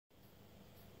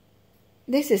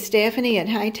This is Stephanie at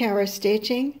Hightower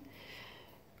Stitching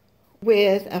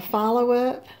with a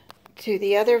follow-up to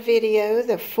the other video,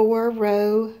 the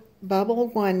 4-row Bubble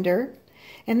Wonder,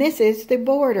 and this is the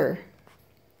border.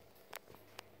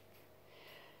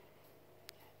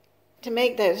 To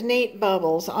make those neat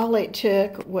bubbles, all it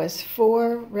took was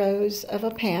 4 rows of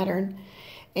a pattern,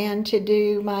 and to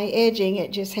do my edging,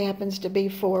 it just happens to be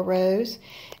 4 rows.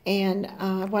 And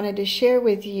I wanted to share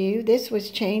with you, this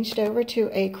was changed over to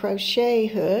a crochet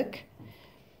hook.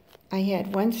 I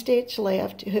had 1 stitch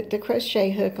left to hook the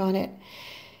crochet hook on it.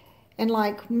 And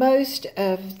like most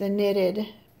of the knitted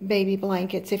baby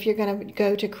blankets, if you're going to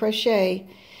go to crochet,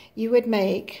 you would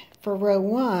make for row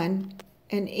 1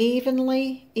 an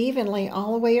evenly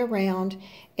all the way around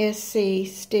SC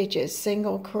stitches,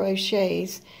 single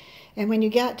crochets. And when you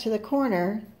got to the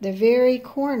corner, the very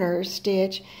corner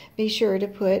stitch, be sure to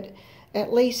put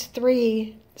at least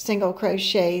 3 single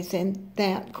crochets in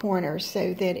that corner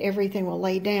so that everything will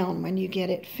lay down when you get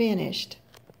it finished.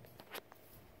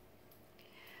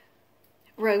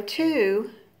 Row 2,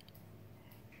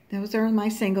 those are my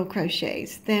single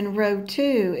crochets. Then row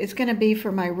 2 is going to be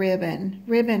for my ribbon.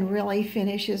 Ribbon really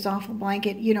finishes off a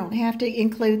blanket. You don't have to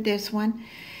include this one.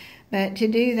 But to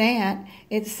do that,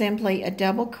 it's simply a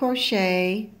double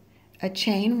crochet, a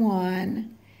chain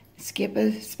 1, skip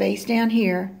a space down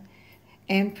here,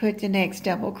 and put the next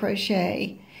double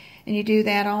crochet. And you do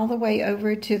that all the way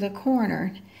over to the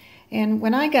corner. And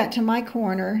when I got to my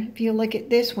corner, if you look at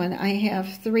this one, I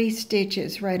have 3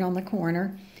 stitches right on the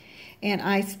corner. And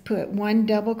I put 1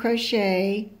 double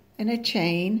crochet and a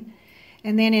chain.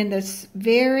 And then in this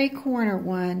very corner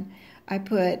one, I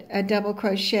put a double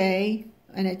crochet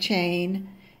and a chain,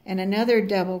 and another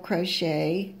double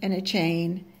crochet and a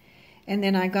chain, and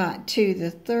then I got to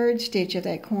the 3rd stitch of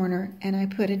that corner and I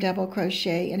put a double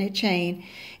crochet and a chain,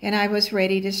 and I was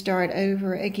ready to start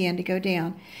over again to go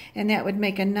down. And that would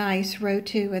make a nice row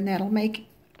 2, and that'll make,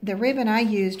 the ribbon I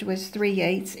used was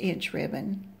 3/8 inch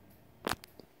ribbon.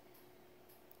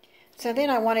 So then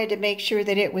I wanted to make sure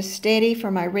that it was steady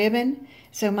for my ribbon,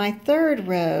 so my 3rd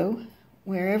row,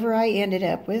 wherever I ended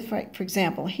up with, for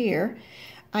example here,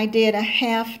 I did a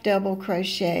half double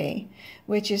crochet,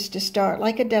 which is to start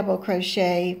like a double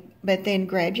crochet, but then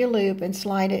grab your loop and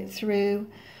slide it through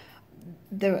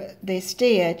the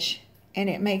stitch, and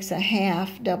it makes a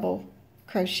half double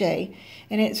crochet,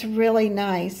 and it's really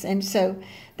nice. And so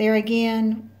there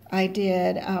again, I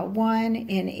did 1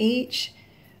 in each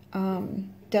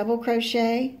double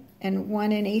crochet and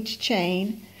 1 in each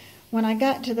chain. When I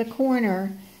got to the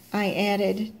corner, I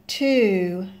added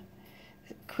 2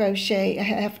 crochet,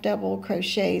 half double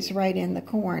crochets right in the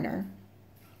corner.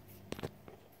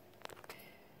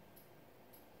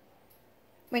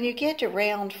 When you get to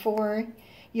round 4,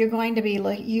 you're going to be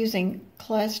using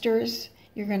clusters.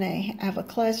 You're going to have a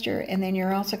cluster, and then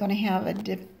you're also going to have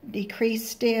a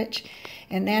decreased stitch,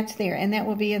 and that's there, and that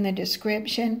will be in the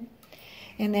description.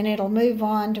 And then it'll move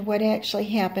on to what actually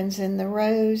happens in the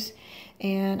rows,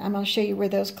 and I'm going to show you where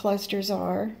those clusters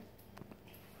are.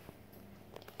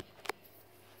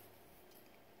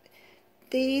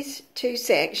 These 2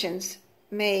 sections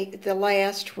make the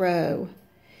last row,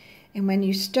 and when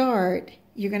you start,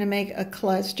 you're going to make a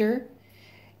cluster.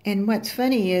 And what's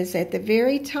funny is at the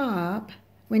very top,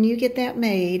 when you get that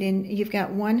made and you've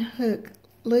got 1 hook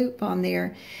loop on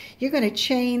there, you're going to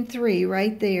chain 3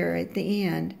 right there at the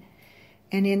end.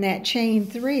 And in that chain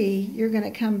 3, you're going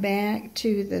to come back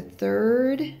to the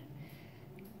 3rd,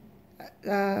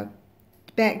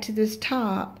 back to this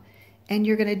top, and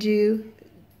you're going to do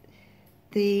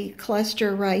the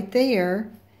cluster right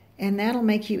there, and that'll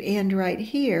make you end right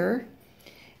here.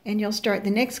 And you'll start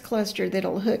the next cluster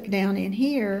that'll hook down in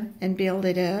here and build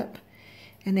it up,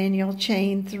 and then you'll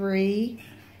chain 3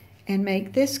 and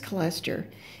make this cluster.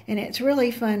 And it's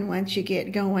really fun once you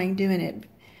get going doing it.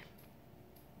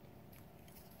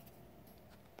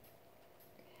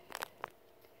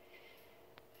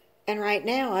 And right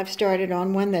now I've started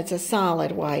on one that's a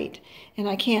solid white, and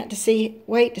I can't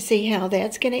wait to see how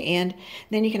that's going to end.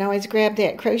 Then you can always grab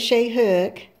that crochet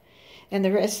hook and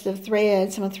the rest of the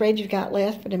thread, some of the thread you've got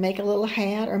left, to make a little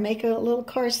hat or make a little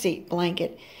car seat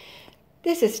blanket.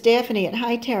 This is Stephanie at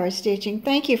Hightower Stitching.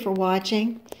 Thank you for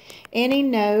watching. Any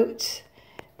notes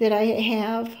that I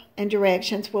have and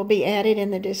directions will be added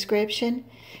in the description.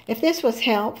 If this was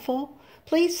helpful,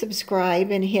 please subscribe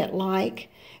and hit like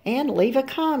and leave a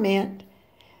comment.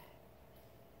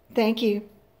 Thank you.